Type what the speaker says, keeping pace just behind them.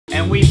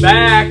And we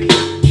back,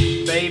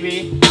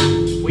 baby.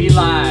 We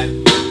live.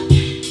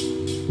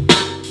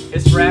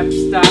 It's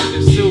Raps Dr.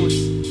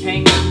 Seuss,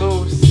 hanging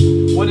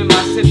loose. What am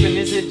I sipping?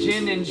 Is it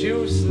gin and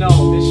juice? No,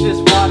 it's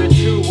just water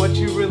too. What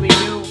you really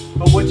knew,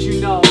 or what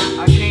you know.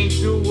 I came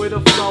through with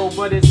a flow,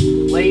 but it's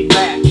laid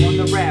back on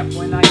the rap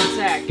when I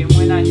attack. And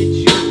when I hit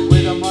you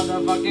with a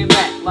motherfucking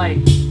bat, like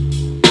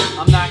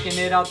I'm knocking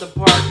it out the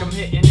park. I'm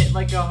hitting it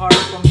like a harp.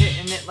 I'm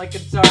hitting it like a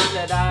dart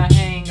that I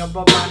hang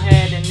above my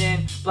head and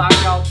then block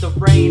out the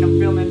rain. I'm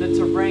feeling the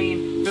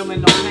terrain,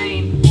 feeling no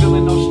pain,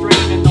 feeling no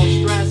strain and no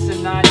stress,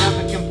 and I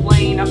never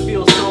complain. I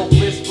feel so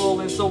blissful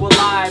and so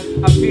alive.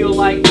 I feel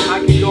like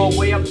I can go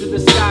way up to the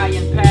sky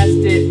and past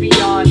it,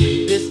 beyond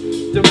this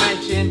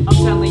dimension. I'm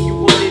telling you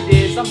what it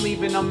is. I'm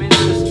leaving them in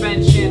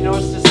suspension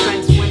or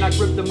suspense when I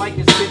grip the mic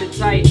and spit it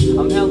tight.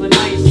 I'm hella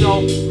nice,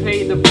 so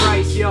pay the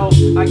price, yo.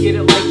 I get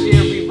it like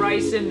Jerry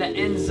Rice in the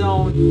end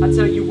zone. I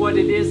tell you what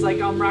it is,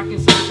 like I'm rocking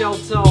some shell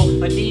toe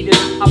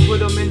Adidas. I put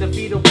them in the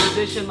fetal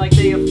position like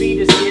they a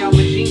fetus. Yeah, I'm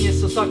a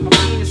genius, so suck my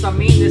penis. I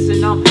mean this,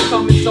 and I'm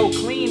coming so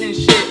clean and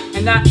shit.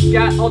 And I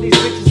got all these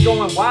bitches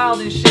going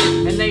wild and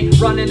shit, and they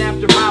running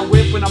after my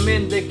whip when I'm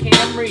in the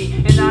Camry.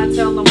 And I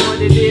tell them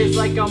what it is,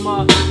 like I'm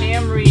a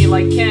Hamry,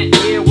 like Kent,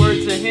 yeah,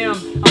 word to him.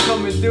 I'm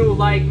coming through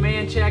like,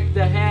 man, check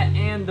the hat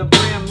and the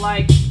brim,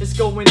 like it's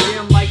going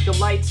dim like the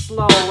lights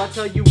slow. I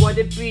tell you what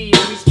it be,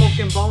 and we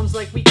smoking bones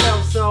like we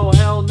tell so.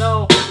 Hell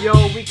no, yo,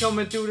 we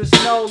coming through the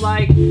snow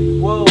like,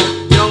 whoa,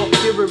 yo,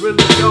 here it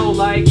really go.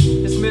 Like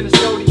it's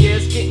Minnesota, yeah,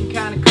 it's getting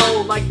kinda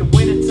cold like the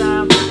winter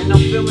time. And I'm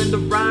feeling the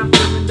rhyme,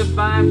 feeling the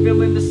vibe,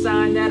 feeling the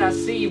sign that I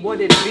see.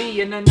 What it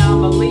be, an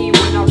anomaly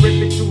when I rip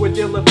it to a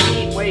Dilla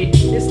beat. Wait,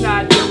 it's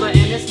not Dilla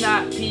and it's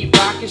not Pete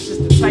Rock, it's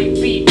just a tight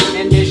beat.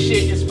 And this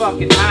shit is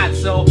fucking hot,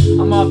 so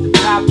I'm off the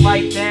top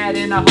like that.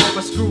 And I hope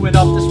I screw it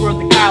up, this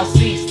world the cow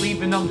cease,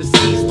 leaving them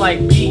deceased like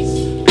peace,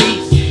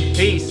 peace,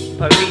 peace,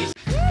 police.